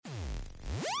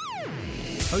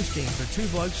Hosting for Two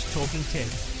Blokes Talking Tech.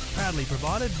 Proudly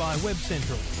provided by Web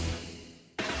Central.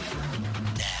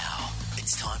 Now,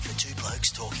 it's time for Two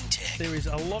Blokes Talking Tech. There is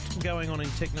a lot going on in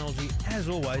technology, as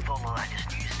always. All the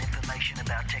latest news and information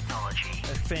about technology.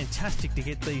 Fantastic to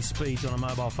get these speeds on a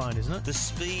mobile phone, isn't it? The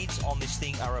speeds on this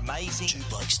thing are amazing. Two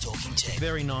Blokes Talking Tech.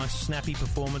 Very nice, snappy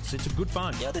performance. It's a good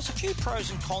phone. Yeah, there's a few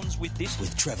pros and cons with this.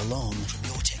 With Trevor Long from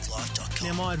YourTechLife.com.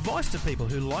 Now, my advice to people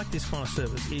who like this kind of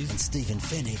service is... And Stephen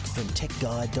Fennick from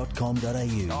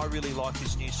TechGuide.com.au. I really like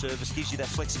this new service. Gives you that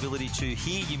flexibility to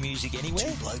hear your music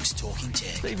anywhere. Two Blokes Talking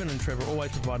Tech. Stephen and Trevor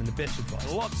always providing the best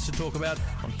advice. Lots to talk about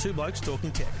on Two Blokes Talking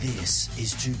Tech. This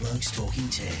is Two Blokes Talking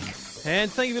Tech.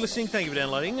 And thank you for listening. Thank you for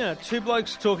downloading. Two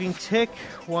Blokes Talking Tech,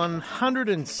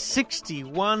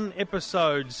 161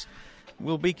 episodes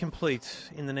will be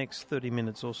complete in the next 30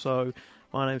 minutes or so.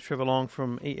 My name's Trevor Long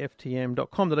from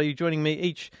EFTM.com.au. Joining me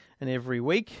each and every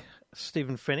week,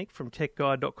 Stephen Fennick from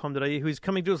TechGuide.com.au, who is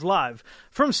coming to us live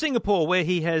from Singapore, where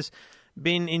he has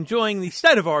been enjoying the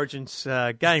State of Origins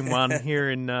Game 1 here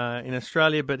in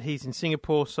Australia, but he's in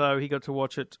Singapore, so he got to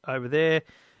watch it over there.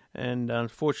 And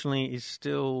unfortunately is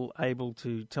still able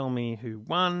to tell me who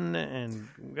won and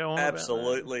go on.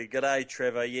 Absolutely. G'day,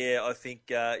 Trevor. Yeah, I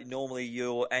think normally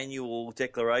your annual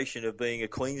declaration of being a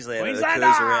Queenslander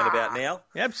occurs around about now.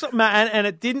 Absolutely, and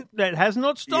it has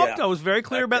not stopped. Yeah. I was very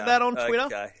clear about that on Twitter.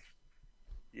 Okay.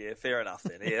 Yeah, fair enough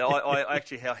then. Yeah, I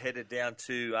actually headed down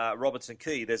to Robertson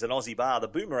Quay. There's an Aussie bar, the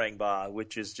Boomerang Bar,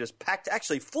 which is just packed,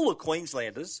 actually full of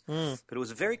Queenslanders, but it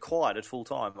was very quiet at full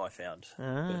time, I found.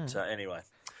 But anyway.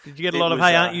 Did you get a lot of,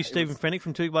 hey, aren't you Stephen Fennick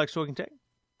from Two Blokes Talking Tech?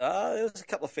 There was a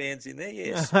couple of fans in there,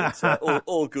 yes. It's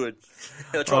all good.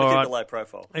 I try to keep a low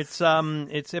profile. It's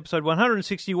episode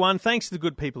 161. Thanks to the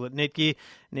good people at Netgear,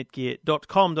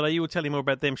 netgear.com.au. We'll tell you more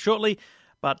about them shortly.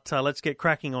 But let's get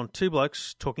cracking on Two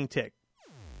Blokes Talking Tech.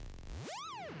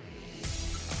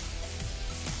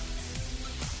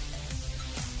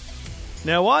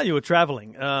 Now, while you were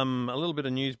travelling, a little bit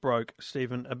of news broke,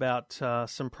 Stephen, about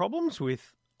some problems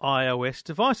with iOS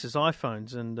devices,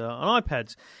 iPhones and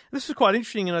iPads. This was quite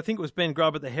interesting, and I think it was Ben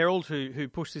Grubb at the Herald who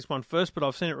pushed this one first, but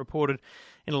I've seen it reported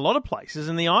in a lot of places,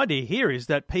 and the idea here is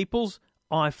that people's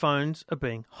iPhones are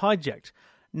being hijacked.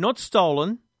 Not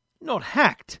stolen, not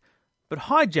hacked, but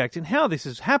hijacked. And how this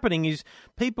is happening is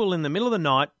people in the middle of the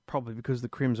night, probably because the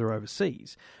crims are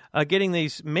overseas, are getting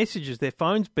these messages, their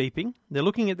phone's beeping, they're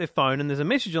looking at their phone, and there's a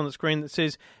message on the screen that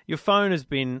says, your phone has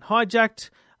been hijacked,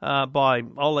 by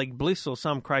Oleg Bliss or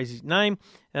some crazy name.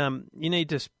 You need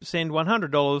to send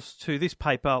 $100 to this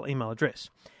PayPal email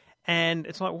address. And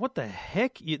it's like, what the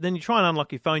heck? Then you try and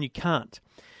unlock your phone, you can't.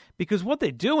 Because what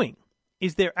they're doing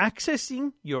is they're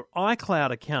accessing your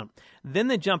iCloud account. Then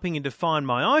they're jumping into Find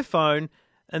My iPhone,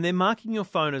 and they're marking your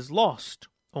phone as lost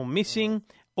or missing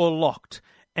or locked.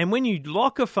 And when you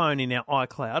lock a phone in our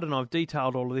iCloud, and I've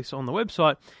detailed all of this on the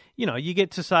website, you get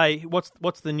to say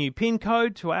what's the new PIN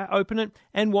code to open it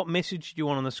and what message do you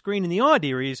want on the screen. And the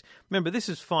idea is, remember, this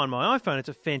is Find My iPhone. It's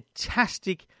a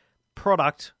fantastic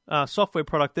product, software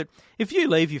product that if you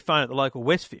leave your phone at the local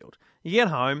Westfield, you get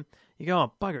home, you go,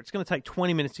 oh, bugger, it's going to take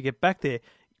 20 minutes to get back there.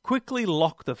 Quickly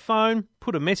lock the phone,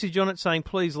 put a message on it saying,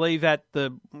 please leave at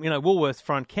the Woolworths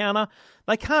front counter.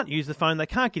 They can't use the phone. They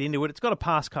can't get into it. It's got a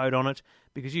passcode on it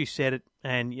because you set it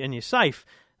and you're safe.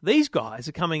 These guys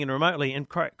are coming in remotely and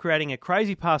creating a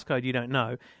crazy passcode you don't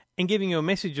know and giving you a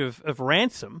message of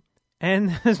ransom,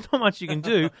 and there's not much you can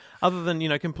do other than,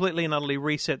 completely and utterly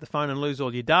reset the phone and lose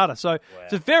all your data. So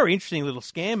It's a very interesting little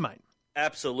scam, mate.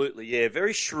 Absolutely, yeah,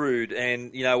 very shrewd,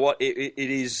 and you know what? It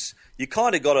is. You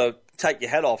kind of got to take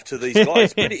your hat off to these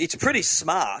guys. It's pretty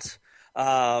smart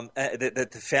that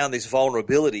they found this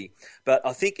vulnerability. But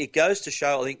I think it goes to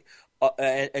show. I think,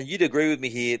 and you'd agree with me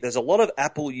here. There's a lot of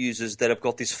Apple users that have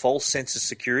got this false sense of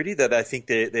security that they think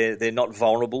they're not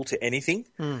vulnerable to anything.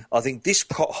 I think this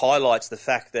highlights the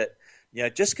fact that,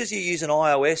 just because you use an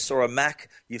iOS or a Mac,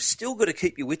 you've still got to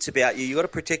keep your wits about you. You've got to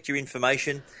protect your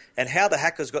information. And how the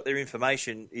hackers got their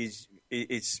information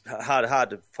it's hard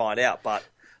to find out. But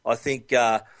I think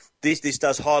this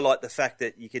does highlight the fact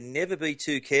that you can never be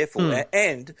too careful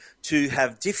and to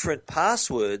have different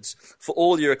passwords for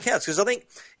all your accounts. Because I think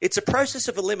it's a process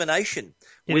of elimination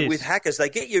with hackers. They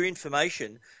get your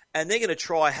information and they're going to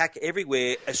try hack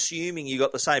everywhere, assuming you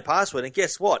got the same password. And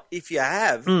guess what? If you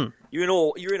have,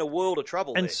 you're in a world of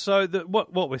trouble. And there. so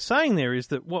what we're saying there is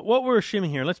that what we're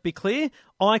assuming here, and let's be clear,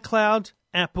 iCloud,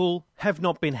 Apple have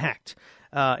not been hacked.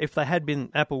 If they had been,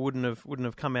 Apple wouldn't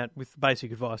have come out with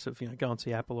basic advice of go and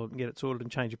see Apple and get it sorted and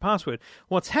change your password.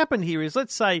 What's happened here is,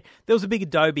 let's say there was a big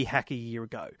Adobe hack a year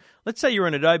ago. Let's say you're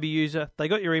an Adobe user, they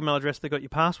got your email address, they got your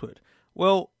password.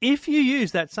 Well, if you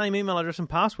use that same email address and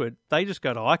password, they just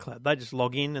go to iCloud. They just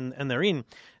log in and they're in.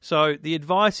 So the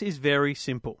advice is very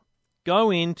simple.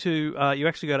 Go into, you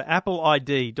actually go to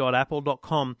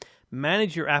appleid.apple.com,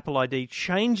 manage your Apple ID,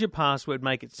 change your password,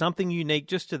 make it something unique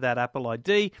just to that Apple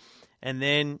ID, and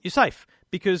then you're safe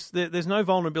because there's no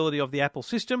vulnerability of the Apple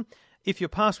system. If your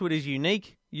password is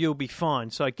unique, you'll be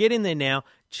fine. So get in there now,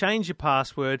 change your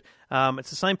password. It's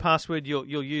the same password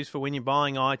you'll use for when you're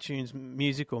buying iTunes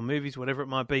music or movies, whatever it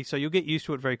might be. So you'll get used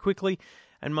to it very quickly.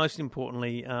 And most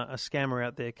importantly, a scammer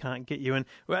out there can't get you. And,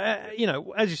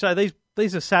 as you say,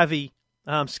 these are savvy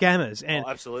scammers. And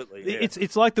absolutely. Yeah.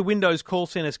 It's like the Windows call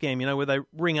center scam, where they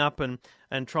ring up and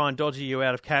try and dodge you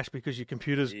out of cash because your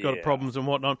computer's got problems and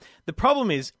whatnot. The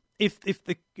problem is, if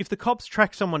the cops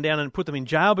track someone down and put them in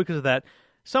jail because of that,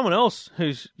 someone else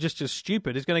who's just as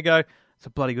stupid is going to go, it's a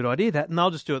bloody good idea, that, and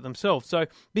they'll just do it themselves. So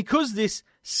because this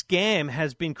scam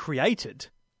has been created,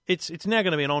 it's now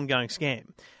going to be an ongoing scam.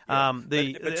 Yeah.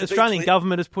 The Australian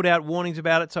government has put out warnings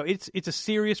about it, so it's a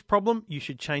serious problem. You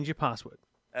should change your password.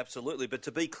 Absolutely. But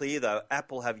to be clear, though,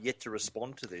 Apple have yet to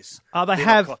respond to this. They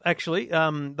have, actually.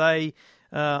 I'm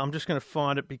just going to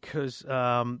find it because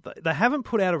they haven't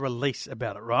put out a release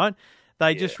about it, right?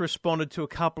 They just responded to a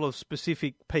couple of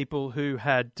specific people who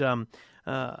had,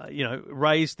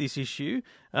 raised this issue.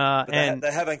 And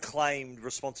they haven't claimed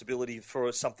responsibility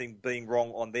for something being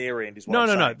wrong on their end, is what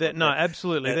I'm saying. No,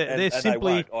 absolutely. They're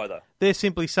They're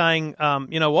simply saying,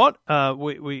 you know what?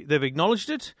 They've acknowledged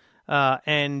it,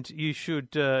 and you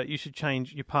should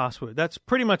change your password. That's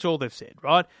pretty much all they've said,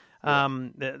 right?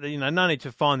 No need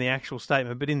to find the actual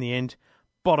statement, but in the end,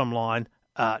 bottom line,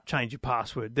 change your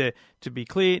password. There, to be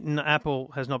clear,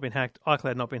 Apple has not been hacked,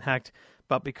 iCloud not been hacked,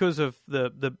 but because of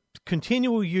the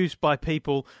continual use by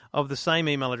people of the same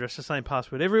email address, the same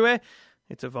password everywhere,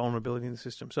 it's a vulnerability in the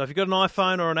system. So if you've got an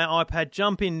iPhone or an iPad,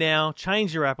 jump in now,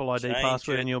 change your Apple ID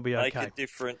password, and you'll be okay. Make it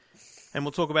different. And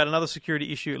we'll talk about another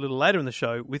security issue a little later in the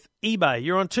show with eBay.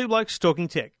 You're on Two Blokes Talking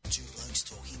Tech. Two Blokes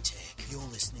Talking Tech. You're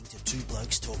listening to Two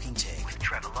Blokes Talking Tech with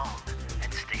Trevor Long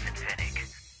and Stephen Fennick.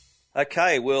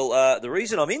 Okay, well, the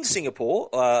reason I'm in Singapore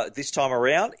this time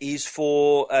around is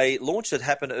for a launch that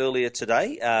happened earlier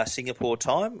today, Singapore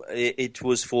time. It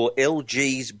was for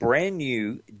LG's brand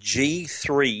new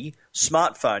G3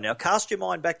 smartphone. Now, cast your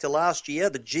mind back to last year.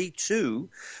 The G2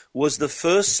 was the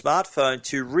first smartphone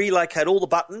to relocate all the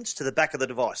buttons to the back of the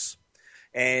device.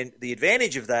 And the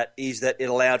advantage of that is that it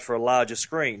allowed for a larger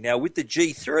screen. Now, with the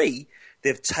G3,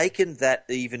 they've taken that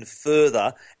even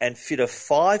further and fit a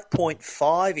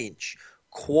 5.5-inch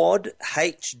Quad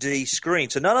HD screen.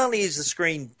 So not only is the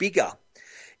screen bigger,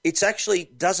 it actually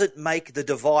doesn't make the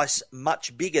device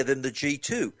much bigger than the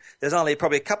G2. There's only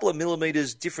probably a couple of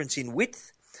millimeters difference in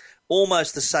width,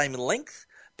 almost the same in length,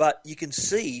 but you can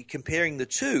see, comparing the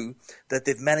two, that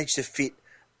they've managed to fit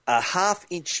a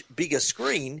half-inch bigger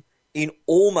screen in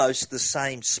almost the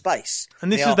same space.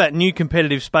 And this is that new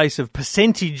competitive space of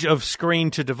percentage of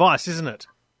screen to device, isn't it?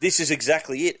 This is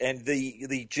exactly it. And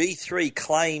the G3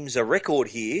 claims a record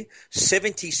here.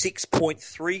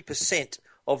 76.3%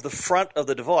 of the front of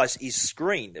the device is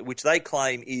screen, which they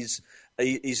claim is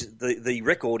the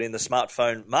record in the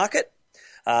smartphone market.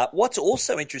 What's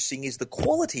also interesting is the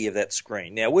quality of that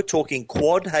screen. Now, we're talking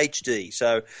Quad HD,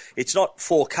 so it's not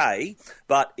 4K,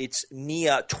 but it's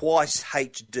near twice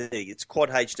HD. It's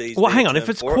Quad HD. Well, hang on. If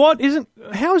it's Quad,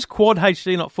 how is Quad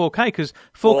HD not 4K? Because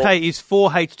 4K is 4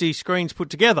 HD screens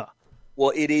put together.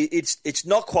 Well, it's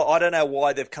not quite. I don't know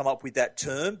why they've come up with that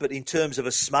term, but in terms of a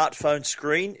smartphone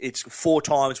screen, it's 4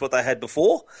 times what they had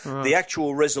before. Right. The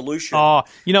actual resolution. Oh,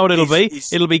 you know what it'll be?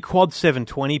 It'll be Quad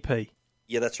 720p.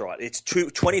 Yeah, that's right. It's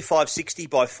 2560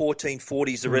 by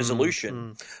 1440 is the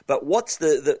resolution. But what's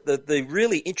the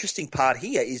really interesting part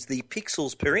here is the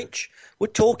pixels per inch. We're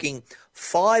talking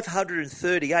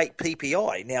 538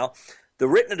 ppi. Now, the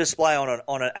Retina display on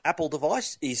an Apple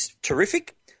device is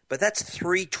terrific, but that's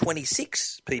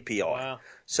 326 ppi. Wow.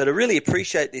 So to really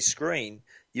appreciate this screen,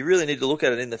 you really need to look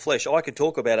at it in the flesh. I can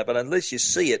talk about it, but unless you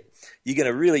see it, you're going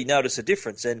to really notice a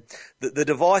difference. And the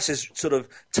device has sort of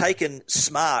taken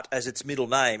smart as its middle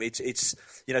name. It's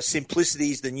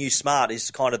simplicity is the new smart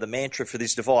is kind of the mantra for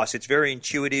this device. It's very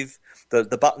intuitive.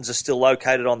 The buttons are still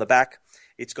located on the back.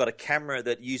 It's got a camera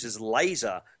that uses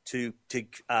laser to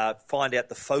find out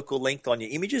the focal length on your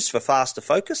images for faster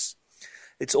focus.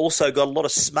 It's also got a lot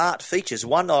of smart features.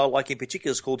 One I like in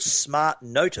particular is called Smart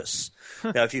Notice.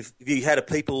 Now, if you have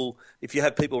people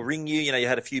ring you, you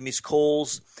had a few missed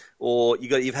calls, or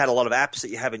you've had a lot of apps that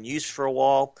you haven't used for a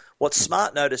while. What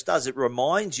Smart Notice does, it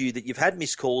reminds you that you've had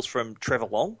missed calls from Trevor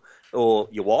Long or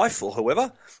your wife or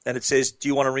whoever, and it says, "Do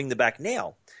you want to ring them back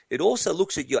now?" it also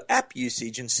looks at your app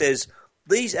usage and says,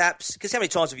 these apps, because how many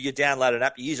times have you downloaded an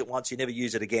app, you use it once, you never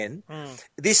use it again.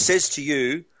 This says to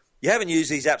you, you haven't used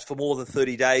these apps for more than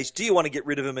 30 days. Do you want to get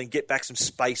rid of them and get back some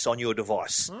space on your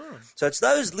device? So it's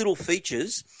those little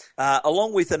features,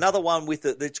 along with another one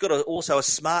that's got also a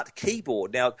smart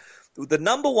keyboard. Now, the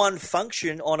number one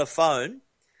function on a phone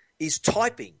is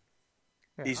typing,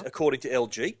 is according to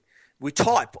LG. We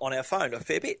type on our phone a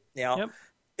fair bit. Now,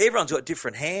 everyone's got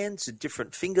different hands and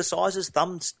different finger sizes,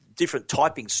 thumbs, different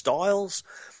typing styles.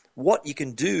 What you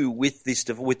can do with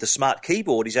the smart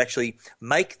keyboard is actually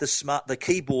make the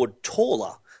keyboard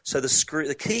taller, so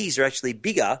the keys are actually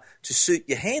bigger to suit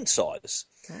your hand size.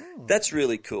 That's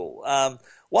really cool.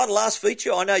 One last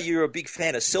feature. I know you're a big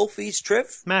fan of selfies,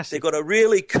 Trev. Massive. They've got a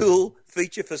really cool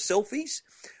feature for selfies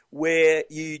where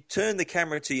you turn the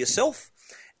camera to yourself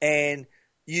and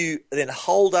you then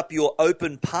hold up your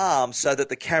open palm so that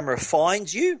the camera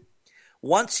finds you.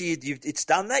 Once it's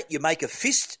done that, you make a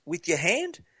fist with your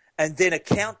hand, and then a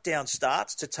countdown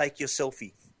starts to take your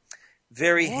selfie.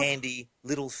 Very handy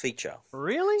little feature.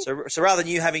 Really? So rather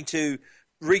than you having to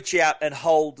reach out and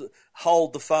hold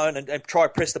the phone and try to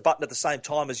press the button at the same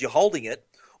time as you're holding it,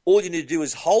 all you need to do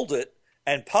is hold it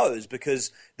and pose,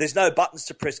 because there's no buttons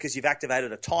to press because you've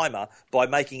activated a timer by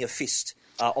making a fist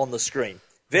on the screen.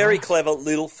 Very clever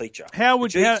little feature. How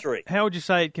would you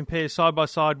say it compares side by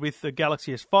side with the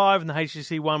Galaxy S5 and the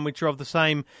HTC One, which are of the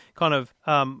same kind of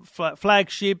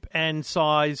flagship and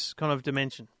size kind of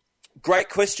dimension? Great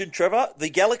question, Trevor. The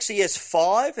Galaxy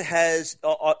S5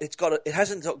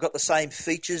 hasn't got the same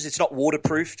features. It's not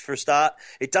waterproofed for a start.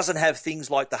 It doesn't have things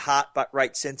like the heart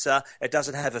rate sensor. It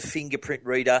doesn't have a fingerprint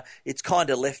reader. It's kind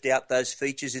of left out those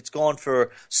features. It's gone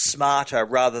for smarter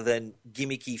rather than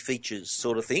gimmicky features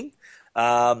sort of thing.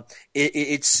 I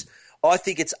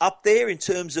think it's up there in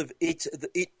terms of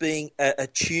it being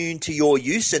attuned to your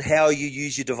use and how you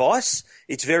use your device.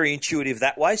 It's very intuitive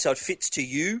that way, so it fits to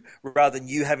you rather than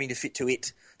you having to fit to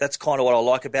it. That's kind of what I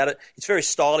like about it. It's a very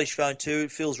stylish phone too.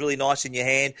 It feels really nice in your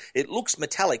hand. It looks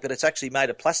metallic, but it's actually made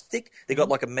of plastic. They've got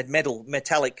like a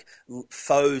metallic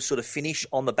faux sort of finish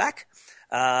on the back.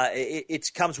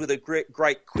 It comes with a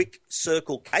great quick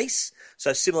circle case,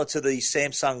 so similar to the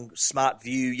Samsung Smart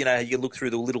View, you know, you look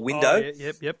through the little window.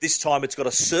 Yep. This time it's got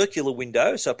a circular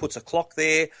window, so it puts a clock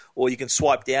there, or you can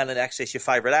swipe down and access your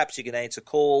favourite apps. You can answer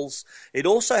calls. It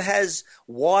also has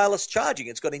wireless charging.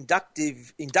 It's got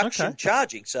induction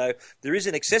charging, so there is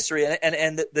an accessory,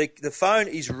 and the phone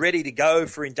is ready to go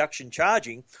for induction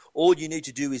charging. All you need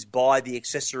to do is buy the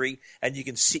accessory, and you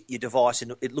can sit your device,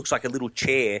 and it looks like a little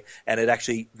chair, and it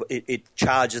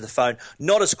charges the phone,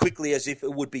 not as quickly as if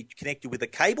it would be connected with a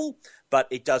cable, but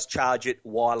it does charge it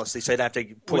wirelessly, so you don't have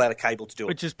to pull out a cable to do it.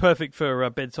 Which is perfect for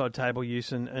bedside table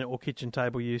use or kitchen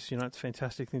table use. You know, it's a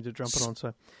fantastic thing to jump it on.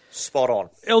 So spot on.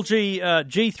 LG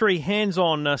G3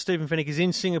 hands-on. Stephen Fennick is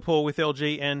in Singapore with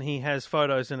LG, and he has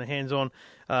photos and hands-on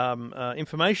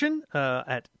information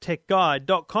at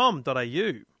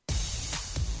techguide.com.au.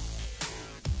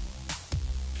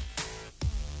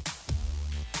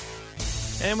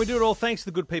 And we do it all thanks to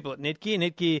the good people at Netgear,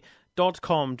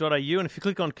 netgear.com.au. And if you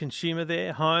click on consumer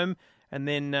there, home, and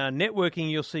then networking,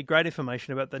 you'll see great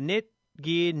information about the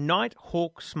Netgear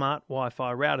Nighthawk Smart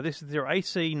Wi-Fi router. This is their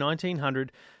AC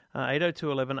 1900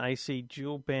 802.11 AC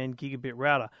dual band gigabit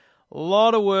router. A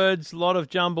lot of words, a lot of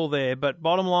jumble there, but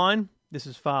bottom line, this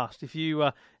is fast. If you,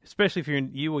 especially if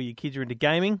you or your kids are into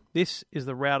gaming, this is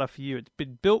the router for you. It's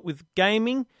been built with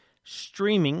gaming,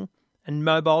 streaming, and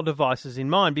mobile devices in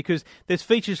mind, because there's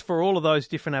features for all of those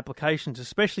different applications,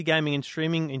 especially gaming and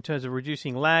streaming in terms of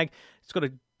reducing lag. It's got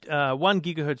a 1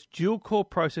 gigahertz dual-core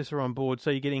processor on board,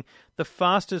 so you're getting the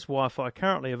fastest Wi-Fi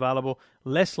currently available,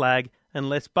 less lag and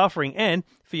less buffering. And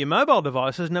for your mobile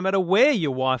devices, no matter where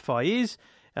your Wi-Fi is,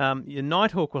 your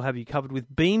Nighthawk will have you covered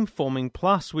with Beamforming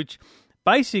Plus, which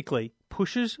basically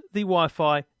pushes the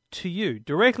Wi-Fi to you,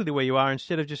 directly to where you are,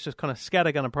 instead of just a kind of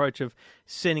scattergun approach of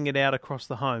sending it out across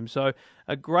the home. So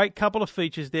a great couple of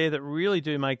features there that really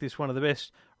do make this one of the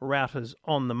best routers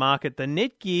on the market. The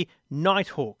Netgear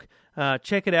Nighthawk.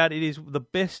 Check it out. It is the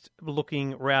best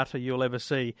looking router you'll ever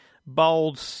see.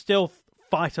 Bold, stealth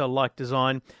fighter-like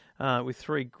design with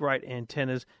 3 great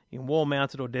antennas, in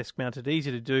wall-mounted or desk-mounted,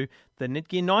 easy to do. The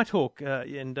Netgear Nighthawk,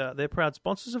 and they're proud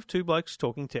sponsors of Two Blokes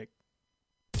Talking Tech.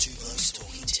 Two Blokes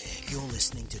Talking Tech. You're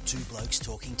listening to Two Blokes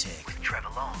Talking Tech with Trevor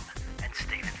Long and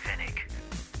Stephen Fennick.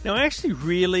 Now, I actually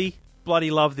really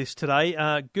bloody love this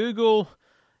today. Google,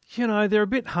 you know, they're a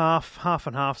bit half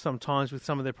and half sometimes with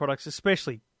some of their products,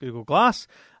 especially Google Glass.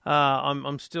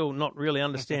 I'm still not really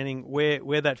understanding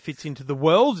where that fits into the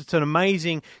world. It's an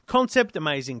amazing concept,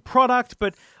 amazing product,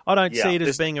 but I don't see it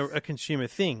as being a consumer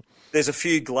thing. There's a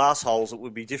few glass holes that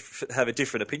would have a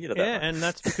different opinion of that. Yeah, and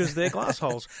that's because they're glass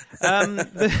holes.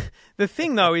 The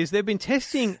thing, though, is they've been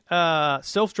testing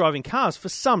self-driving cars for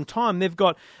some time. They've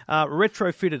got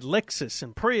retrofitted Lexus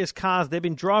and Prius cars. They've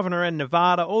been driving around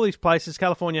Nevada, all these places,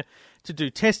 California, to do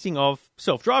testing of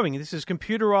self-driving. This is a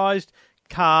computerized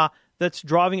car that's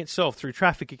driving itself through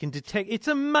traffic. It can detect. It's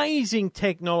amazing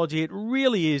technology. It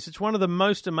really is. It's one of the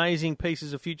most amazing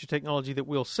pieces of future technology that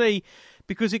we'll see,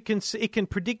 because it can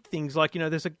predict things like,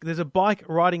 there's a bike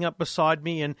riding up beside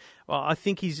me, and I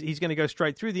think he's going to go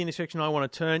straight through the intersection I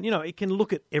want to turn. It can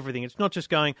look at everything. It's not just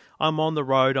going, I'm on the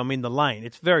road, I'm in the lane.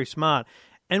 It's very smart.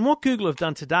 And what Google have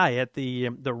done today at the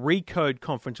Recode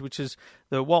conference, which is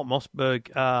the Walt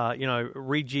Mossberg,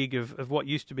 rejig of what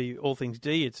used to be All Things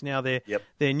D. It's now their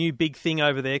new big thing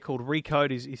over there called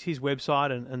Recode is his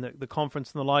website and the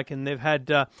conference and the like. And they've had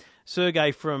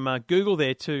Sergey from Google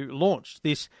there to launch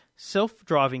this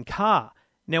self-driving car.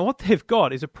 Now, what they've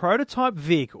got is a prototype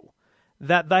vehicle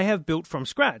that they have built from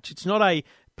scratch. It's not a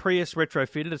Prius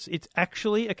retrofitted. It's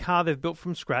actually a car they've built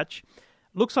from scratch.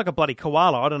 Looks like a bloody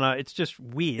koala. I don't know. It's just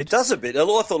weird. It does a bit. I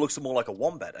thought it looks more like a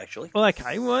wombat, actually. Well,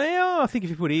 okay. Well, yeah, I think if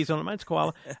you put ears on it, mate, it's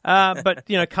koala. But,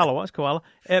 colour-wise, koala.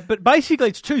 But basically,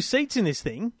 it's 2 seats in this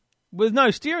thing with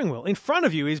no steering wheel. In front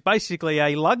of you is basically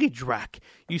a luggage rack.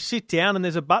 You sit down and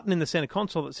there's a button in the centre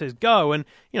console that says go, and,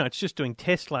 it's just doing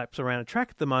test laps around a track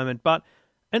at the moment. But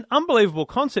an unbelievable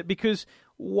concept, because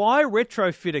why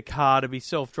retrofit a car to be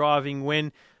self-driving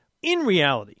when, in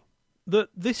reality,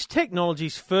 this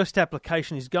technology's first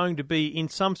application is going to be in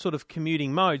some sort of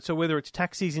commuting mode. So whether it's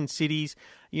taxis in cities,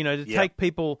 take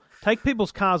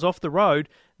people's cars off the road,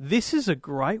 this is a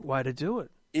great way to do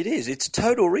it. It is. It's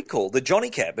Total Recall, the Johnny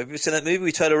Cab. Have you seen that movie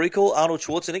with Total Recall? Arnold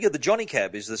Schwarzenegger. The Johnny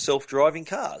Cab is the self-driving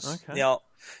cars. Okay. Now,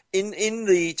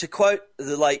 to quote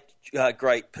the late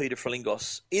great Peter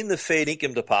Frelingos, in the fair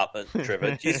income department,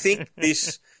 Trevor, do you think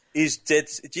this is dead?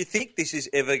 Do you think this is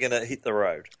ever going to hit the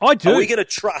road? I do. Are we going to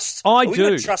trust? Are we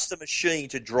going to trust the machine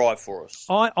to drive for us?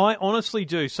 I honestly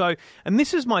do. So, and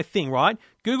this is my thing, right?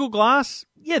 Google Glass,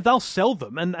 yeah, they'll sell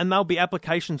them, and there'll be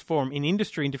applications for them in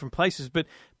industry in different places, but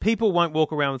people won't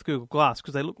walk around with Google Glass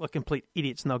because they look like complete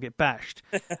idiots and they'll get bashed.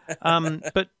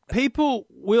 But people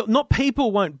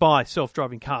won't buy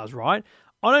self-driving cars, right?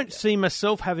 I don't see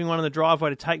myself having one in the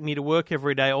driveway to take me to work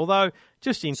every day, although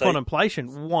just in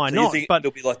contemplation, why not? You think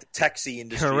it'll be like the taxi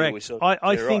industry? Correct.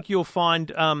 I think you'll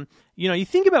find, you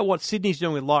think about what Sydney's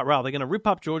doing with light rail. They're going to rip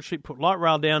up George Street, put light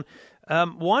rail down.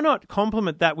 Why not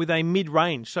complement that with a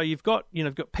mid-range? So you've got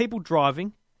people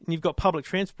driving and you've got public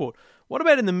transport. What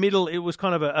about in the middle? It was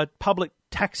kind of a public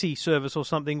taxi service or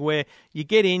something where you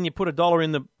get in, you put $1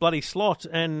 in the bloody slot,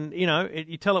 and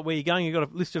you tell it where you're going. You've got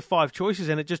a list of 5 choices,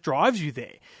 and it just drives you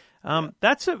there.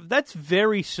 That's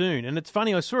very soon. And it's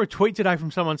funny. I saw a tweet today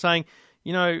from someone saying,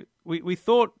 we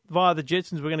thought via the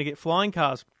Jetsons we're going to get flying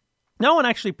cars. No one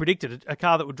actually predicted a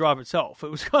car that would drive itself.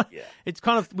 It was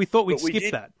we thought we'd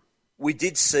skip that. We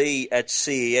did see at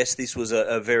CES, this was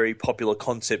a very popular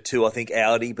concept too. I think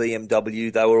Audi,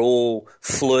 BMW, they were all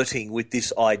flirting with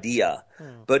this idea.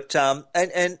 But,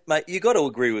 and mate, you got to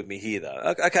agree with me here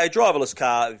though. Okay, driverless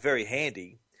car, very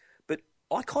handy, but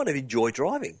I kind of enjoy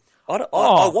driving. I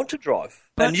want to drive.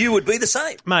 And you would be the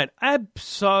same. Mate,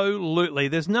 absolutely.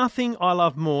 There's nothing I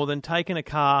love more than taking a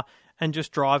car and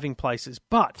just driving places.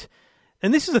 But...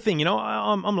 and this is the thing,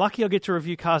 I'm lucky I get to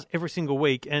review cars every single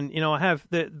week. And, I have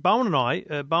Bowen and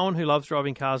I, Bowen, who loves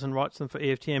driving cars and writes them for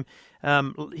EFTM,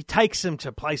 he takes them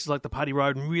to places like the Putty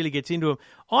Road and really gets into them.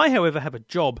 I, however, have a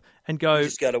job and go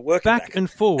to work back and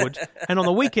forward. And on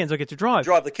the weekends, I get to drive.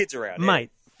 Drive the kids around.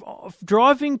 Mate,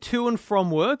 driving to and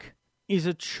from work is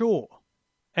a chore.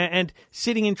 And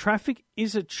sitting in traffic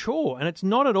is a chore, and it's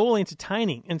not at all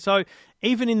entertaining. And so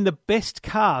even in the best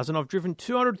cars, and I've driven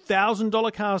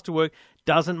 $200,000 cars to work,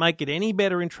 doesn't make it any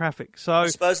better in traffic. So I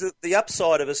suppose the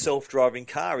upside of a self-driving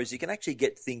car is you can actually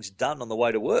get things done on the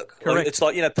way to work. Correct. It's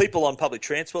like, people on public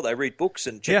transport, they read books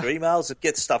and check their emails and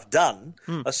get stuff done.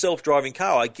 A self-driving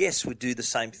car, I guess, would do the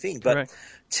same thing. But Correct.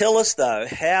 Tell us, though,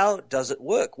 how does it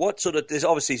work? There's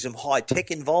obviously some high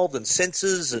tech involved and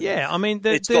sensors. And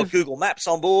it's got Google Maps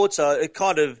on board, so it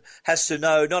kind of has to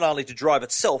know not only to drive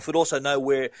itself, but also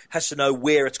has to know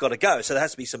where it's got to go. So there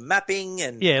has to be some mapping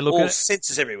and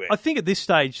sensors everywhere. I think at this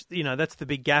stage, that's the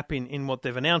big gap in what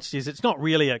they've announced is it's not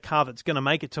really a car that's going to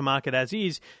make it to market as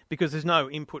is because there's no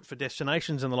input for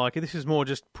destinations and the like. This is more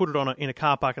just put it in a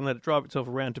car park and let it drive itself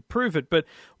around to prove it. But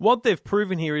what they've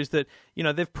proven here is that,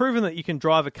 they've proven that you can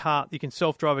drive a car, you can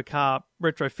self-drive a car,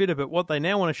 retrofit it, but what they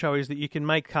now want to show is that you can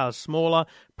make cars smaller,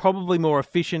 probably more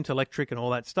efficient, electric and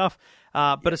all that stuff.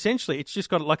 But essentially, it's just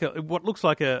got what looks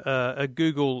like a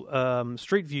Google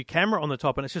Street View camera on the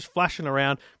top, and it's just flashing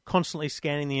around, constantly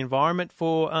scanning the environment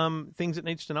for things it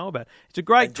needs to know about. It's a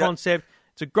great concept.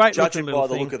 It's a great looking little thing.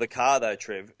 Judging by the look of the car, though,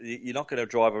 Trev, you're not going to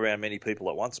drive around many people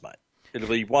at once, mate. It'll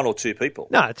be one or two people.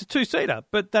 No, it's a two-seater,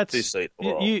 but that's... Two-seater.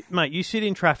 Mate, you sit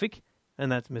in traffic,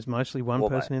 and there's mostly one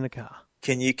person in the car.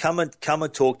 Can you come and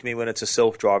talk to me when it's a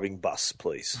self-driving bus,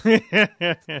 please?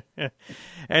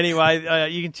 Anyway,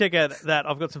 you can check out that.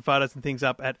 I've got some photos and things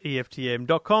up at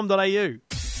eftm.com.au.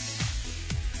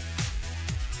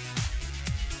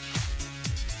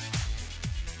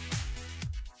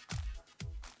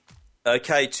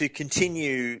 Okay, to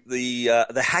continue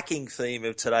the hacking theme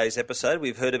of today's episode,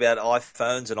 we've heard about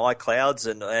iPhones and iClouds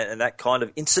and that kind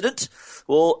of incident.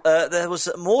 Well, there was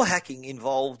more hacking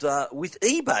involved with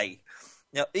eBay.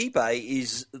 Now, eBay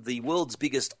is the world's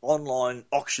biggest online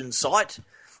auction site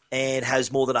and has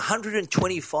more than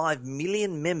 125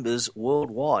 million members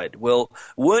worldwide. Well,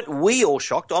 weren't we all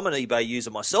shocked? I'm an eBay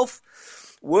user myself.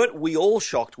 Weren't we all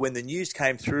shocked when the news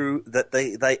came through that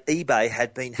eBay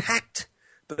had been hacked?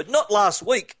 But not last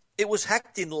week. It was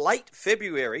hacked in late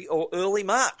February or early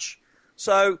March.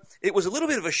 So it was a little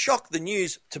bit of a shock, the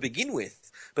news, to begin with.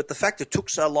 But the fact it took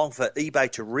so long for eBay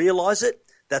to realise it,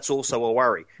 that's also a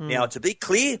worry. Now, to be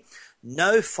clear,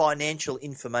 no financial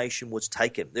information was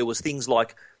taken. There was things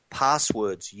like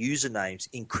passwords, usernames,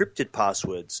 encrypted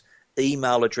passwords,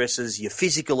 email addresses, your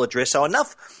physical address, so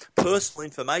enough personal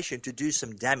information to do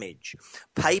some damage.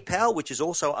 PayPal, which is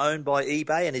also owned by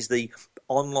eBay and is the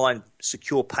online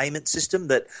secure payment system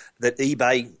that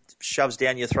eBay shoves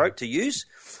down your throat to use,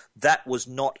 that was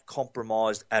not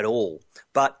compromised at all.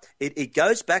 But it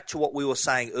goes back to what we were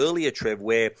saying earlier, Trev,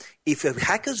 where if a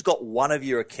hacker's got one of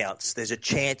your accounts, there's a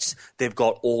chance they've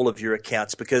got all of your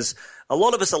accounts because a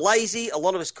lot of us are lazy. A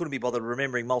lot of us couldn't be bothered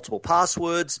remembering multiple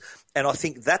passwords. And I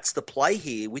think that's the play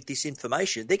here with this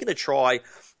information. They're going to try,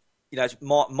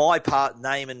 my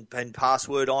name and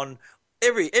password on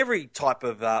every type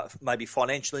of maybe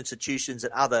financial institutions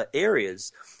and other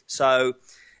areas. So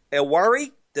our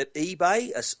worry that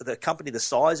eBay, the company the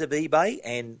size of eBay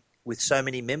and with so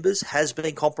many members, has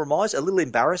been compromised. A little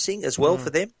embarrassing as well for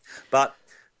them. But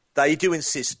they do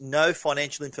insist no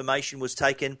financial information was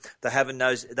taken. They haven't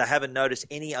noticed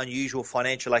any unusual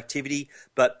financial activity.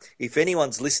 But if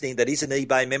anyone's listening that is an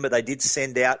eBay member, they did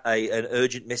send out an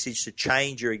urgent message to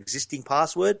change your existing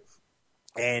password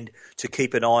and to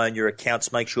keep an eye on your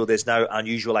accounts, make sure there's no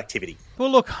unusual activity. Well,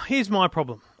 look, here's my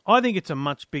problem. I think it's a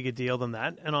much bigger deal than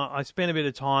that, and I spent a bit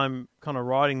of time kind of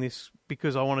writing this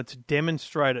because I wanted to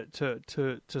demonstrate it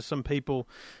to some people,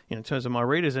 in terms of my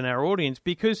readers and our audience,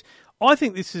 because I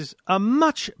think this is a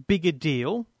much bigger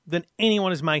deal than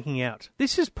anyone is making out.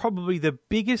 This is probably the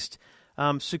biggest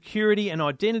security and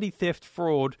identity theft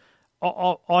fraud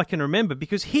I can remember,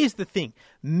 because here's the thing.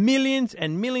 Millions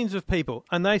and millions of people,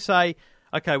 and they say,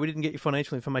 okay, we didn't get your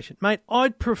financial information. Mate,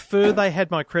 I'd prefer they had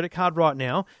my credit card right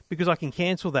now because I can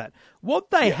cancel that.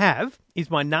 What they have is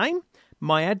my name,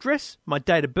 my address, my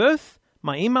date of birth,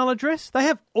 my email address. They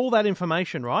have all that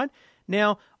information, right?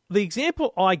 Now, the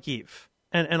example I give,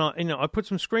 and I put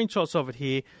some screenshots of it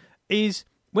here, is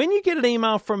when you get an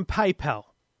email from PayPal,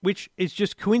 which is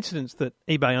just coincidence that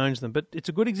eBay owns them, but it's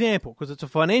a good example because it's a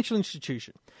financial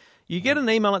institution. You get an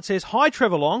email that says, "Hi,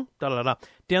 Trevor Long, da-da-da-da."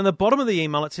 Down the bottom of the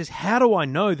email, it says, "How do I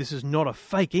know this is not a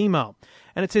fake email?"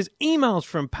 And it says, "Emails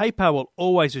from PayPal will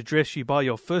always address you by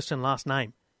your first and last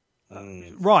name."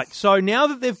 Right, so now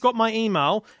that they've got my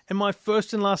email and my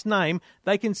first and last name,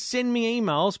 they can send me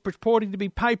emails purporting to be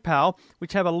PayPal,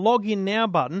 which have a login now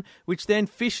button, which then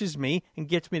fishes me and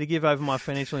gets me to give over my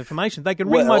financial information. They can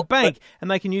ring my bank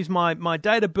and they can use my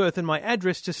date of birth and my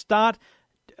address to start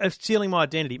stealing my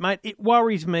identity. Mate, it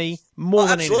worries me more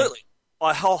than anything. Absolutely.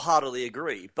 I wholeheartedly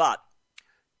agree, but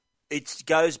it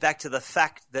goes back to the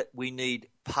fact that we need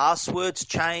passwords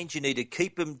changed. You need to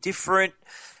keep them different.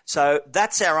 So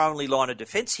that's our only line of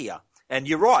defense here. And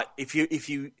you're right. If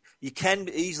you can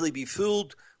easily be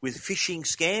fooled with phishing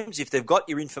scams. If they've got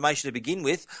your information to begin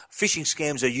with, phishing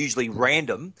scams are usually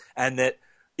random, and that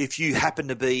if you happen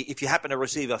to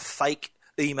receive a fake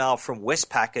email from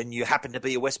Westpac and you happen to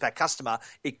be a Westpac customer,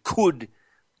 it could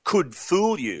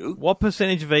fool you. What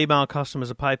percentage of email customers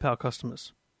are PayPal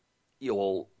customers?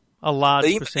 Well, a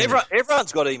large percentage.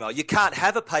 Everyone's got email. You can't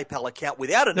have a PayPal account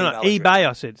without an email address. eBay,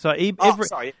 I said. So if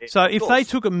course.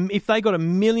 if they got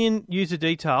 1 million user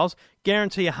details,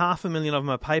 guarantee 500,000 of them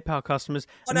are PayPal customers.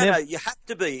 No, you have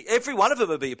to be. Every one of them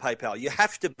will be a PayPal. You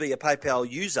have to be a PayPal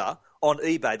user on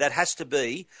eBay. That has to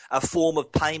be a form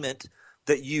of payment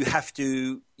that you have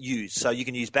to use. So you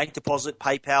can use bank deposit,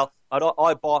 PayPal. I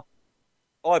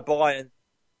buy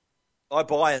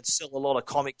and sell a lot of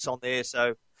comics on there.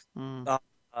 So.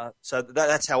 So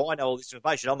that's how I know all this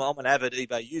information. I'm an avid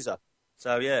eBay user.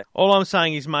 So, yeah. All I'm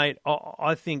saying is, mate,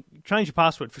 I think change your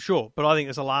password for sure, but I think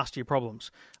there's a last year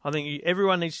problems. I think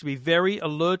everyone needs to be very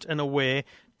alert and aware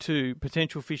to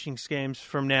potential phishing scams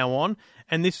from now on.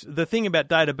 And the thing about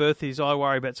date of birth is I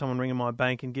worry about someone ringing my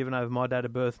bank and giving over my date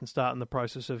of birth and starting the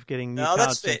process of getting new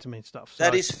cards sent to me and stuff. So,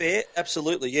 that is fair,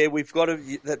 absolutely. Yeah, we've got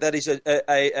that is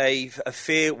a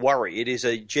fair worry. It is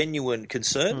a genuine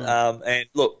concern. And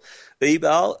look,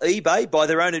 eBay, by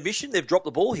their own admission, they've dropped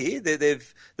the ball here. The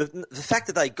fact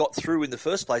that they got through in the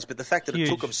first place, but the fact that it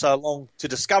took them so long to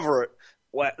discover it,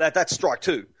 well, that's strike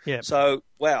two. Yeah. So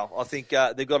wow, I think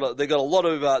they've got a lot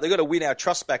of they've got to win our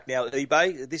trust back now at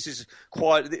eBay. This is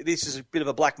a bit of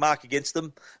a black mark against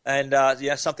them, and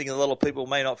something a lot of people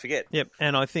may not forget. Yep,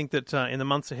 and I think that in the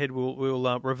months ahead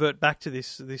we'll revert back to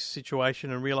this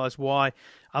situation and realise why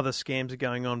other scams are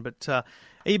going on. But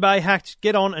eBay Hacked,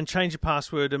 get on and change your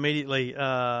password immediately,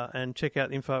 and check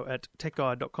out info at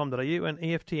techguide.com.au and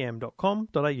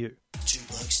eftm.com.au. Two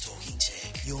Blokes Talking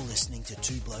Tech. You're listening to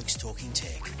Two Blokes Talking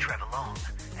Tech with Trevor Long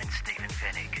and Stephen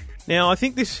Fennick. Now, I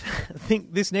think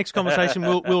this next conversation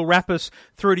will wrap us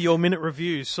through to your minute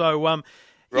reviews. So,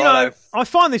 I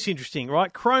find this interesting,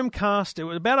 right? Chromecast, it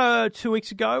was about 2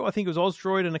 weeks ago. I think it was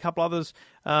Ozdroid and a couple others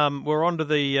were onto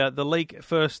the leak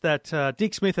first that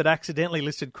Dick Smith had accidentally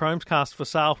listed Chromecast for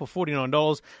sale for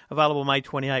 $49, available May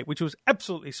 28, which was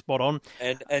absolutely spot on.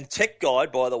 And Tech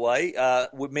Guide, by the way,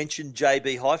 would mention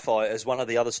JB Hi-Fi as one of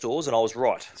the other stores, and I was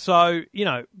right. So,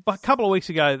 a couple of weeks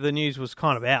ago, the news was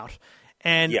kind of out.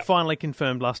 And finally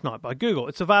confirmed last night by Google.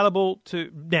 It's available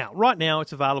right now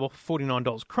it's available for $49.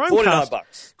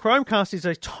 $49. Chromecast is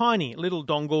a tiny little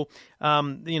dongle,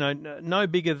 no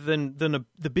bigger than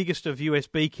the biggest of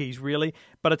USB keys really,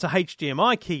 but it's a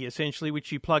HDMI key essentially,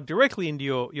 which you plug directly into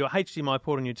your HDMI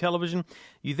port on your television.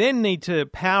 You then need to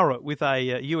power it with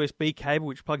a USB cable,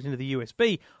 which plugs into the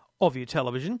USB of your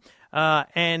television, or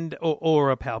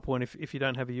a PowerPoint if you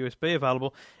don't have a USB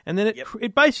available. And then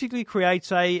it basically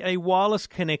creates a wireless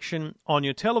connection on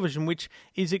your television, which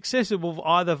is accessible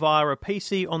either via a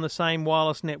PC on the same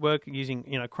wireless network using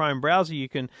Chrome browser. You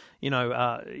can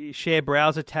share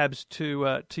browser tabs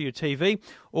to your TV,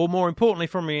 or more importantly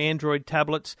from your Android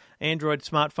tablets, Android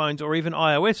smartphones, or even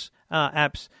iOS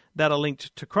apps that are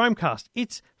linked to Chromecast.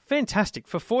 It's fantastic.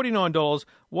 For $49,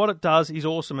 what it does is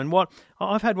awesome. And what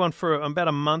I've had one for about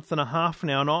a month and a half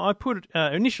now, and I put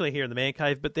it initially here in the man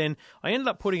cave, but then I ended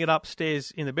up putting it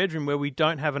upstairs in the bedroom where we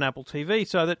don't have an Apple TV,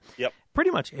 so that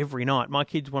pretty much every night my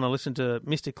kids want to listen to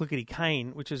Mr. Clickety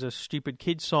Cane, which is a stupid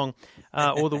kids song,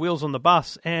 or The Wheels on the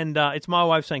Bus. And it's my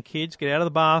way of saying, kids, get out of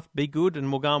the bath, be good,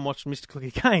 and we'll go and watch Mr.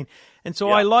 Clickety Cane. And so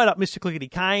I light up Mr. Clickety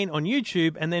Cane on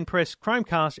YouTube and then press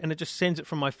Chromecast, and it just sends it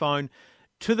from my phone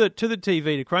to the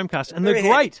TV to Chromecast. And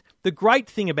the great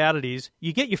thing about it is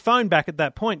you get your phone back at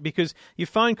that point, because your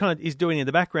phone kind of is doing it in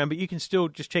the background, but you can still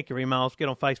just check your emails, get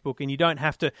on Facebook, and you don't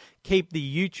have to keep the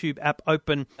YouTube app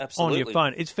open on your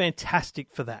phone. It's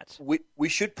fantastic for that. We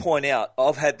should point out,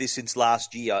 I've had this since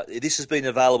last year. This has been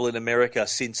available in America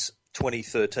since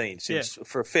 2013,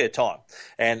 for a fair time.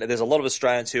 And there's a lot of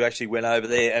Australians who actually went over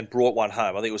there and brought one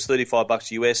home. I think it was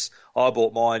 $35 US. I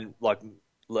bought mine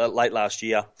late last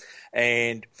year,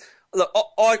 and look,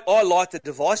 I like the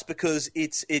device because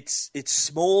it's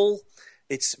small,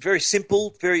 it's very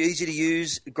simple, very easy to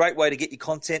use, a great way to get your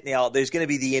content. Now, there's going to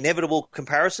be the inevitable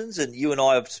comparisons, and you and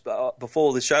I have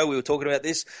before the show we were talking about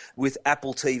this with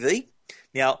Apple TV.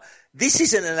 Now, this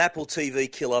isn't an Apple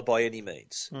TV killer by any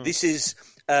means. This is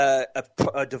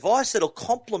a device that'll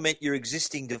complement your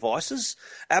existing devices.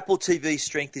 Apple TV's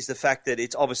strength is the fact that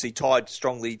it's obviously tied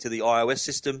strongly to the iOS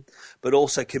system, but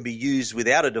also can be used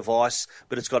without a device,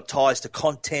 but it's got ties to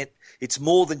content. It's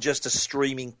more than just a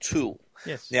streaming tool.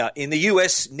 Yes. Now, in the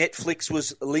US, Netflix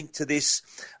was linked to this.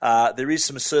 There is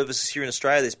some services here in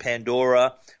Australia. There's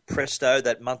Pandora, Presto,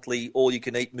 that monthly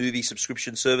all-you-can-eat movie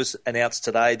subscription service, announced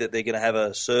today that they're going to have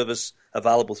a service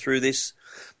available through this.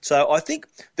 So I think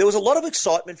there was a lot of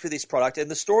excitement for this product, and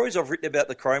the stories I've written about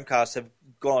the Chromecast have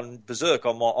gone berserk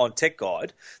on Tech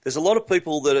Guide. There's a lot of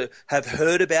people that have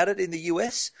heard about it in the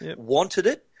US, wanted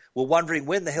it, were wondering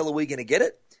when the hell are we going to get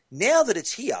it. Now that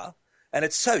it's here and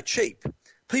it's so cheap,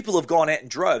 people have gone out in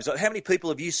droves. How many people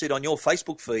have you seen on your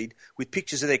Facebook feed with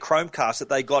pictures of their Chromecast that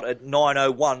they got at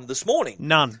 9:01 this morning?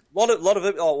 None. A lot of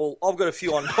it. Oh, well, I've got a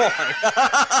few on mine.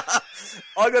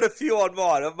 I got a few on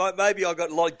mine. Maybe I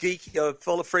got like geeky,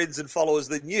 full of friends and followers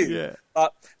than you. Yeah.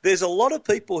 But there's a lot of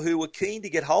people who were keen to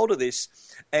get hold of this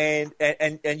and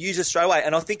use it straight away.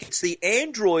 And I think it's the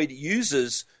Android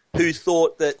users who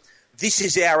thought that this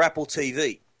is our Apple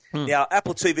TV. Now,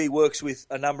 Apple TV works with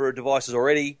a number of devices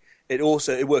already. It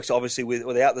works obviously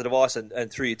without the device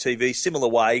and through your TV, similar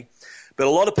way. But a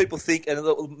lot of people think,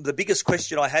 and the biggest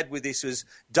question I had with this was,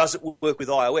 does it work with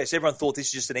iOS? Everyone thought this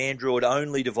is just an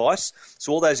Android-only device.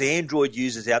 So all those Android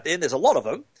users out there, and there's a lot of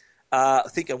them,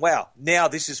 thinking, wow, now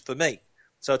this is for me.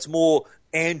 So it's more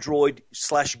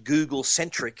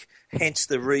Android/Google-centric, hence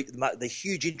the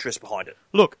huge interest behind it.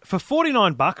 Look, for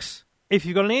 $49, if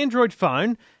you've got an Android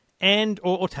phone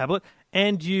or tablet,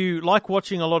 and you like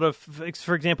watching a lot of,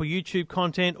 for example, YouTube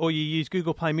content, or you use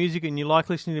Google Play Music and you like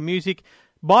listening to music,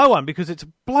 buy one, because it's a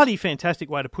bloody fantastic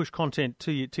way to push content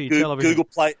to your television.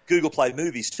 Google Play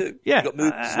Movies too. Yeah, got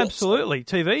movies as well, absolutely.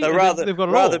 TV, so they've got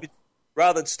it all.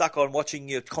 Rather than stuck on watching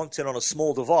your content on a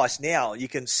small device, now you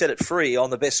can set it free on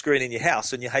the best screen in your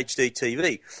house on your HD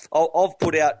TV. I've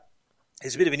put out,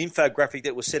 there's a bit of an infographic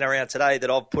that was sent around today that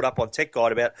I've put up on Tech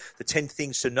Guide about the 10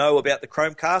 things to know about the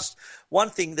Chromecast. One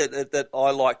thing that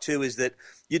I like too is that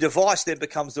your device then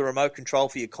becomes the remote control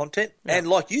for your content. Yeah. And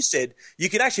like you said, you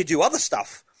can actually do other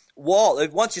stuff.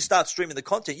 Once you start streaming the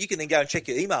content, you can then go and check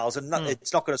your emails, and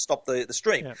it's not going to stop the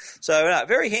stream. Yeah. So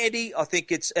very handy. I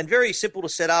think and very simple to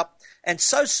set up, and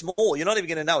so small you're not even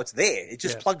going to know it's there. It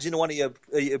just plugs into one of your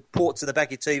ports in the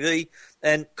back of your TV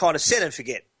and kind of set and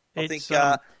forget. I think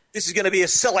this is going to be a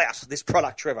sellout, this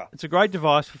product, Trevor. It's a great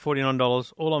device for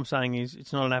 $49. All I'm saying is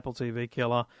it's not an Apple TV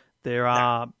killer. There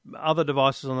are other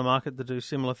devices on the market that do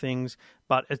similar things,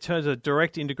 but in terms of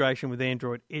direct integration with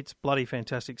Android, it's bloody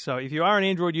fantastic. So if you are an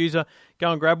Android user,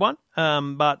 go and grab one.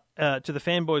 But to the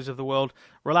fanboys of the world,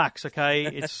 relax, okay?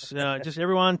 It's just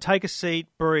everyone take a seat,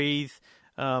 breathe.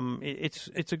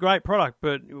 It's a great product,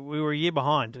 but we were a year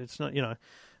behind. It's not,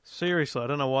 seriously, I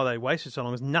don't know why they wasted so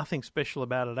long. There's nothing special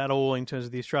about it at all in terms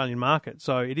of the Australian market.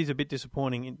 So it is a bit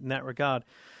disappointing in that regard.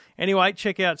 Anyway,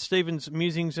 check out Stephen's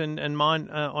musings and mine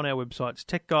on our websites,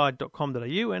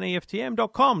 techguide.com.au and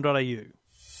EFTM.com.au.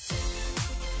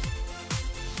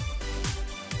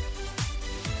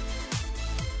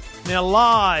 Now,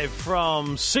 live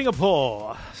from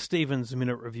Singapore, Stephen's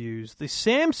Minute Reviews, the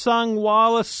Samsung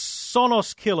wireless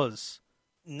Sonos killers.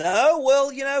 No, well,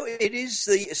 it is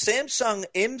the Samsung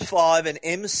M5 and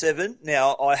M7.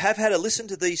 Now, I have had a listen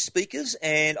to these speakers,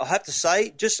 and I have to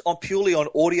say, just purely on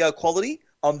audio quality,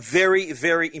 I'm very,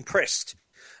 very impressed.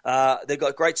 They've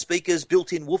got great speakers,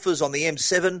 built-in woofers on the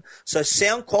M7. So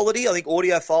sound quality, I think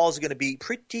audiophiles are going to be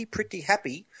pretty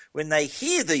happy when they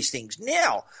hear these things.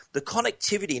 Now, the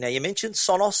connectivity. Now, you mentioned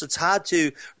Sonos. It's hard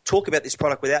to talk about this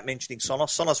product without mentioning Sonos.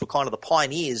 Sonos were kind of the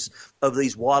pioneers of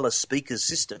these wireless speakers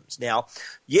systems. Now,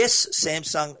 yes,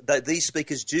 Samsung, these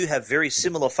speakers do have very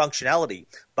similar functionality,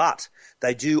 but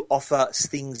they do offer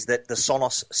things that the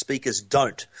Sonos speakers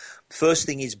don't. First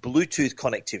thing is Bluetooth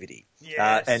connectivity.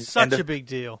 Yeah, such a big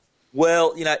deal.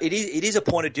 Well, it is a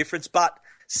point of difference, but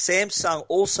Samsung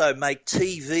also make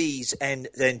TVs and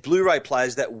Blu-ray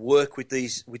players that work with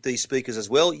these speakers as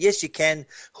well. Yes, you can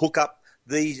hook up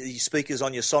these speakers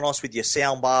on your Sonos with your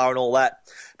sound bar and all that,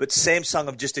 but Samsung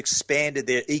have just expanded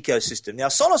their ecosystem. Now,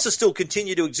 Sonos will still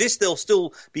continue to exist. They'll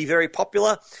still be very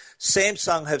popular.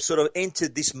 Samsung have sort of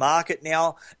entered this market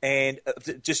now and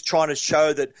just trying to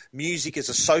show that music is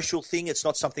a social thing. It's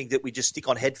not something that we just stick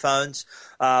on headphones.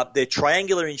 They're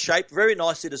triangular in shape, very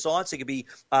nicely designed, so it can be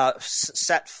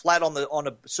sat flat on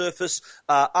a surface,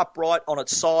 upright on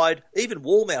its side, even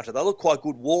wall-mounted. They look quite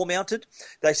good wall-mounted.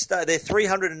 They're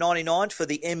 $399 for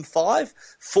the M5,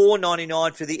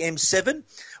 $499 for the M7.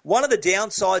 One of the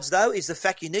downsides, though, is the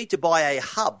fact you need to buy a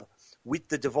hub with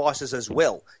the devices as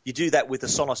well. You do that with the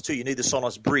Sonos too. You need the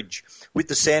Sonos bridge. With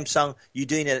the Samsung, you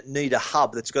do need a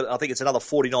hub that's got, I think it's another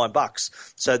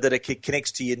 $49, so that it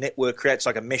connects to your network, creates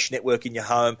like a mesh network in your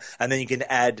home, and then you can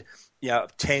add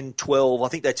 10, 12. I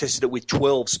think they tested it with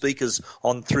 12 speakers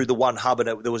on through the one hub,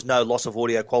 and there was no loss of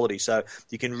audio quality. So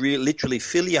you can literally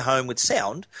fill your home with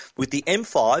sound with the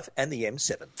M5 and the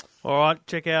M7. All right,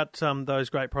 check out those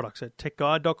great products at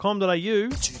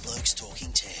techguide.com.au. Two Blokes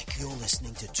Talking Tech. You're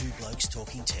listening to Two Blokes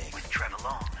Talking Tech with Trevor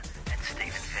Long and Stephen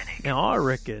Fennick. Now, I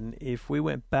reckon if we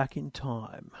went back in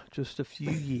time just a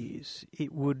few years,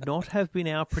 it would not have been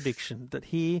our prediction that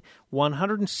here,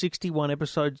 161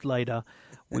 episodes later,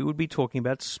 we would be talking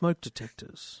about smoke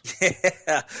detectors.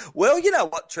 Yeah. Well, you know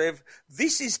what, Trev?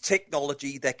 This is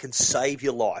technology that can save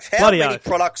your life. How Bloody many oath.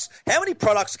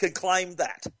 products can claim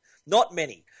that? Not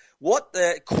many. What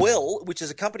Quell, which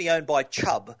is a company owned by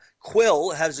Chubb,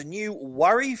 Quell has a new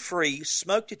worry-free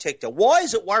smoke detector. Why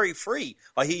is it worry-free,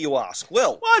 I hear you ask?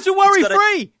 Well, Why is it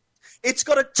worry-free? It's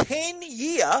got a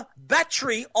 10-year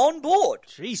battery on board.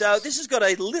 Jesus. So this has got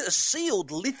a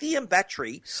sealed lithium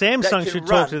battery. Samsung should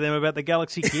talk to them about the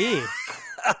Galaxy Gear.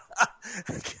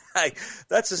 Okay,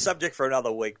 that's a subject for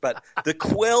another week. But the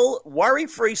Quell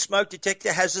worry-free smoke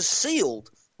detector has a sealed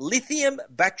lithium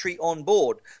battery on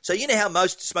board. So you know how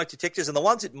most smoke detectors and the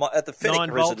ones at the Fennec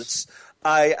 9 volts.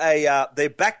 residence,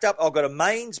 they're backed up. I've got a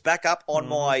mains backup on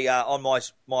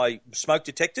my smoke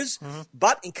detectors.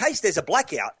 But in case there's a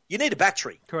blackout, you need a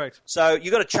battery. Correct. So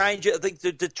you've got to change it. I think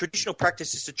the traditional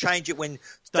practice is to change it when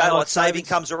daylight saving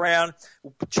comes around,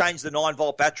 change the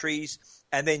 9-volt batteries,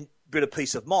 and then bit of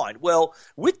peace of mind. Well,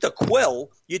 with the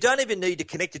Quell, you don't even need to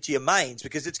connect it to your mains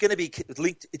because it's going to be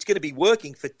linked. It's going to be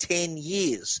working for 10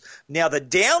 years. Now, the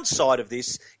downside of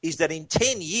this is that in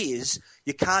 10 years,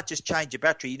 you can't just change your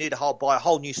battery. You need to buy a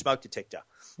whole new smoke detector.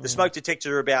 The smoke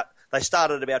detector they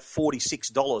start at about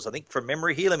 $46, I think, from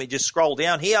memory here. Let me just scroll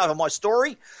down here on my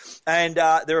story. And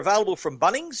they're available from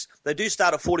Bunnings. They do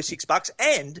start at $46,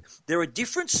 and there are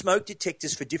different smoke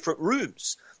detectors for different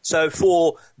rooms. So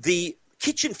for the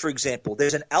kitchen, for example,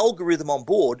 there's an algorithm on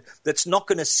board that's not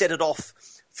going to set it off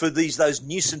for those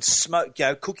nuisance smoke,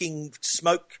 cooking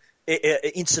smoke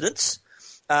incidents.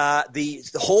 The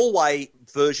hallway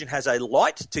version has a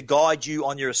light to guide you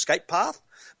on your escape path.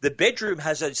 The bedroom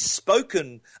has a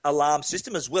spoken alarm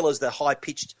system as well as the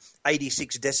high-pitched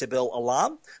 86 decibel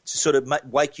alarm to sort of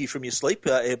wake you from your sleep,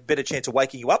 a better chance of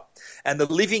waking you up. And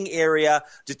the living area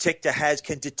detector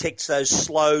can detect those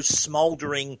slow,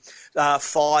 smouldering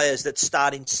fires that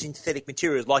start in synthetic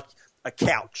materials like a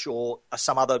couch or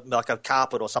some other, like a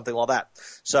carpet or something like that.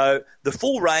 So the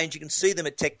full range, you can see them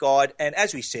at Tech Guide. And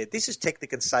as we said, this is tech that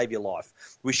can save your life.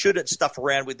 We shouldn't stuff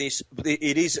around with this.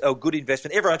 It is a good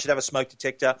investment. Everyone should have a smoke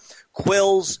detector.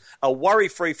 Quells are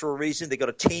worry-free for a reason. They've got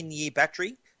a 10-year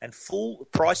battery and full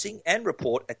pricing and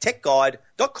report at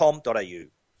techguide.com.au.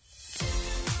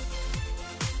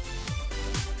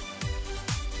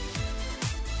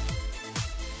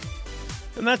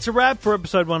 And that's a wrap for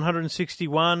episode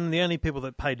 161. The only people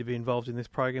that paid to be involved in this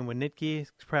program were Netgear,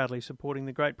 proudly supporting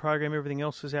the great program. Everything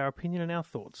else is our opinion and our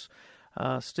thoughts.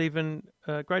 Stephen,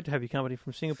 great to have your company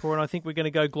from Singapore, and I think we're going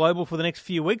to go global for the next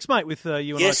few weeks, mate, with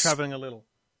you and I travelling a little.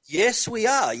 Yes, we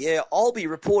are. Yeah, I'll be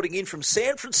reporting in from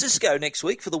San Francisco next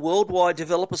week for the Worldwide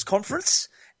Developers Conference.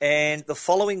 And the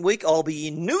following week, I'll be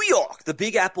in New York, the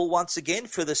Big Apple once again,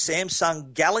 for the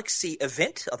Samsung Galaxy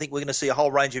event. I think we're going to see a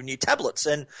whole range of new tablets.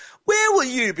 And where will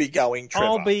you be going, Trevor?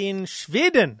 I'll be in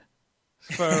Sweden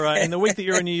for in the week that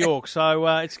you're in New York. So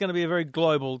it's going to be a very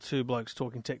global Two Blokes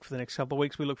Talking Tech for the next couple of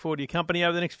weeks. We look forward to your company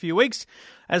over the next few weeks.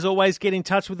 As always, get in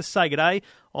touch with us, say good day,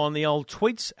 on the old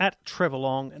tweets at Trevor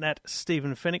Long and at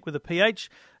Stephen Fennick with a PH.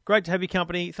 Great to have your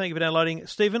company. Thank you for downloading.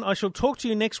 Stephen, I shall talk to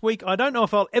you next week. I don't know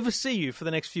if I'll ever see you for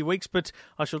the next few weeks, but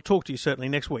I shall talk to you certainly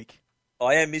next week.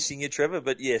 I am missing you, Trevor,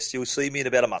 but yes, you'll see me in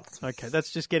about a month. Okay,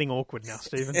 that's just getting awkward now,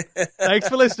 Stephen. Thanks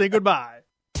for listening. Goodbye.